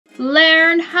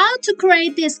Learn how to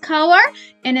create this cover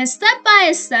in a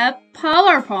step-by-step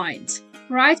PowerPoint.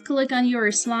 Right-click on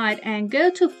your slide and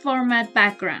go to Format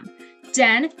Background.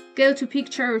 Then go to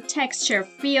Picture Texture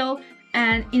Field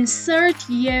and insert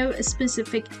your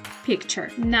specific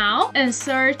picture. Now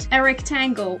insert a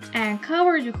rectangle and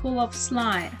cover the whole of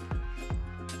slide.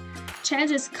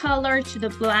 Change its color to the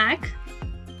black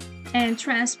and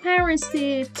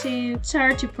transparency to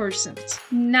 30%.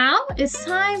 Now it's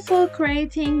time for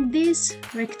creating these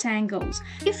rectangles.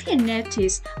 If you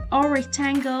notice, all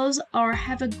rectangles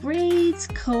have a great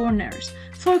corners.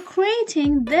 For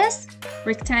creating these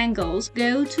rectangles,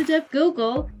 go to the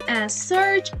Google and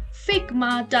search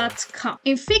Figma.com.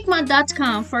 In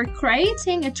Figma.com, for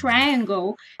creating a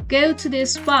triangle, go to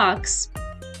this box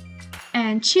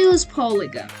and choose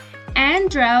polygon and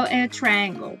draw a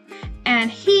triangle.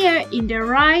 And here in the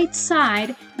right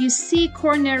side, you see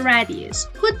corner radius.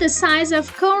 Put the size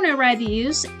of corner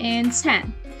radius in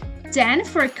 10. Then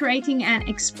for creating an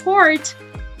export,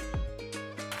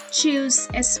 choose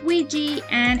SVG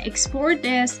and export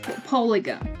this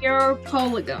polygon, your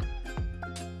polygon.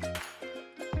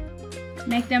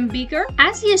 Make them bigger.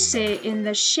 As you see in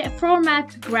the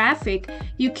format graphic,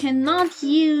 you cannot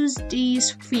use these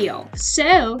fields.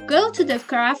 So go to the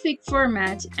graphic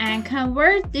format and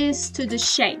convert this to the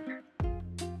shape.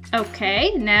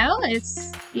 Okay, now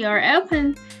you're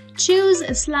open. Choose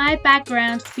a slide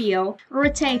background field.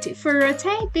 Rotate it. For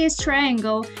rotate this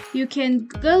triangle, you can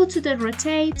go to the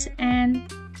rotate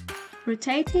and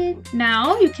rotate it.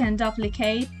 Now you can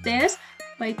duplicate this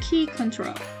by key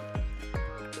control.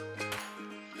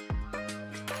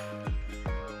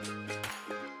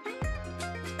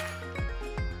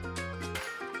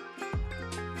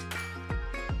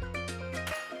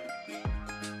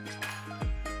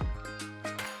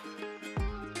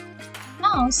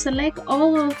 Now select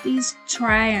all of these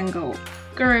triangles,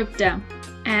 group them,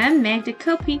 and make the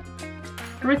copy.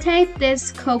 Rotate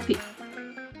this copy.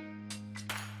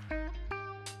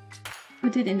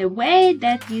 Put it in the way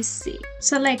that you see.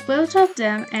 Select both of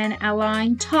them and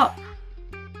align top.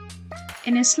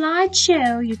 In a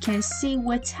slideshow, you can see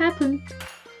what's happened.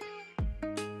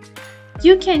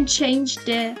 You can change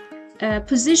the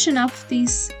position of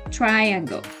this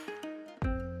triangle.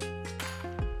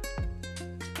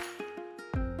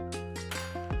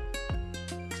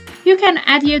 You can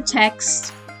add your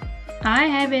text. I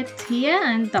have it here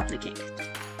and duplicate it.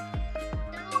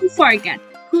 Don't forget,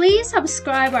 please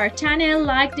subscribe our channel,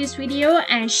 like this video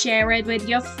and share it with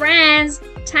your friends.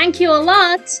 Thank you a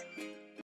lot.